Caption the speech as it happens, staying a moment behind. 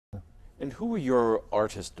And who were your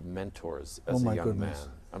artist mentors as a young man?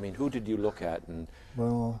 I mean, who did you look at and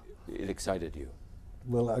it excited you?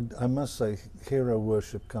 Well, I must say, hero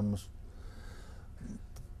worship comes,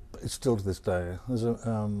 it's still to this day.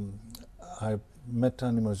 I met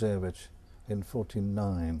Tanya Moiseiwitsch in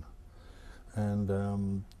 '49,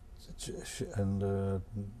 and she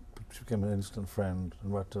became an instant friend,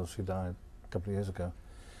 and right till she died a couple of years ago.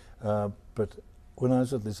 But when I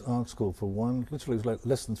was at this art school for literally it was like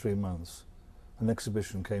less than 3 months, an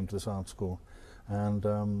exhibition came to this art school, and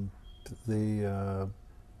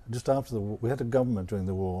just after the war, we had a government during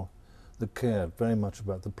the war that cared very much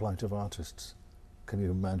about the plight of artists. Can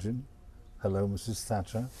you imagine? Hello, Mrs.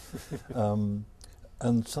 Thatcher.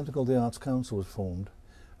 And something called the Arts Council was formed,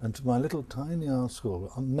 and to my little tiny art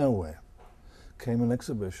school, nowhere, came an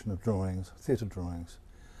exhibition of drawings, theatre drawings.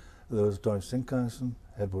 There was Doris Sinkhuisen,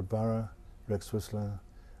 Edward Burrough, Rex Whistler,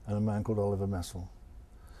 and a man called Oliver Messel.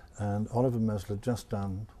 And Oliver Messel had just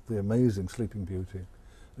done the amazing Sleeping Beauty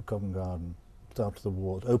at Covent Garden, out to the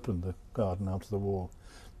wall, opened the garden out to the wall.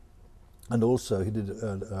 And also he did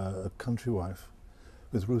a Country Wife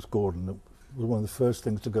with Ruth Gordon. It was one of the first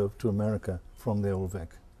things to go to America from the Old Vic.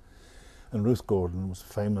 And Ruth Gordon was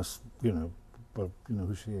famous, you know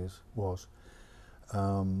who she was.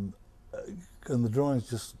 And the drawings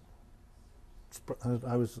just,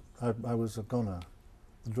 I was a goner.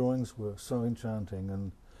 The drawings were so enchanting,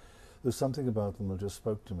 and there's something about them that just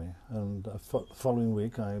spoke to me. And the following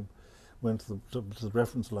week I went to the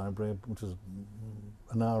reference library, which was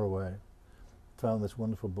an hour away, found this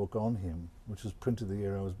wonderful book on him, which was printed the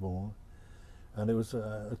year I was born. And it was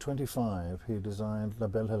at 25, he designed La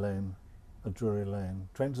Belle Helene at Drury Lane,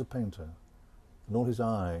 trained as a painter. And all his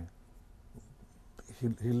eye,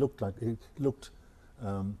 he looked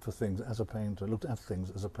for things as a painter, looked at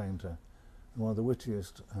things as a painter. And one of the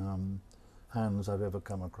wittiest hands I've ever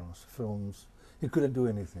come across. Films, he couldn't do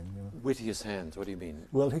anything. You know. Wittiest hands, what do you mean?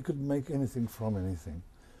 Well, he could make anything from anything.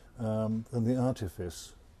 And the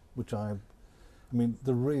artifice, which I mean,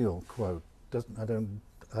 the real quote, I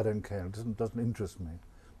don't care, it doesn't interest me.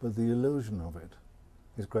 But the illusion of it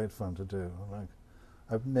is great fun to do. Like,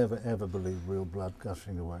 I've never ever believed real blood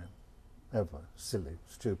gushing away. Ever. Silly,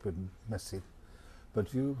 stupid, messy.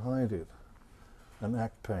 But you hide it and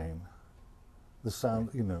act pain. The sound,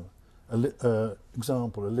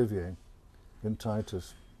 example, Olivier in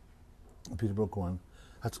Titus, Peter Brook one,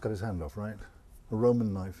 had to cut his hand off, right? A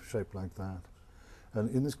Roman knife shaped like that. And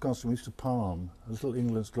in this costume, he used to palm a little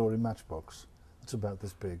England's Glory matchbox. It's about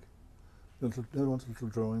this big. No one wants a little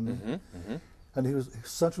drawing there? Mm-hmm, mm-hmm. And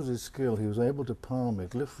such was his skill, he was able to palm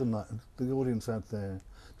it, lift the knife, the audience out there,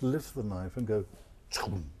 to lift the knife and go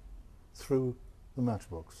through the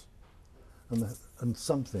matchbox. And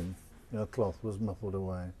something, cloth was muffled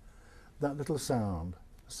away. That little sound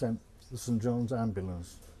sent the St. John's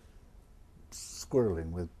ambulance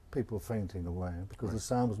squirreling with people fainting away, because the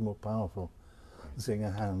sound was more powerful than seeing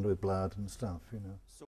a hand with blood and stuff,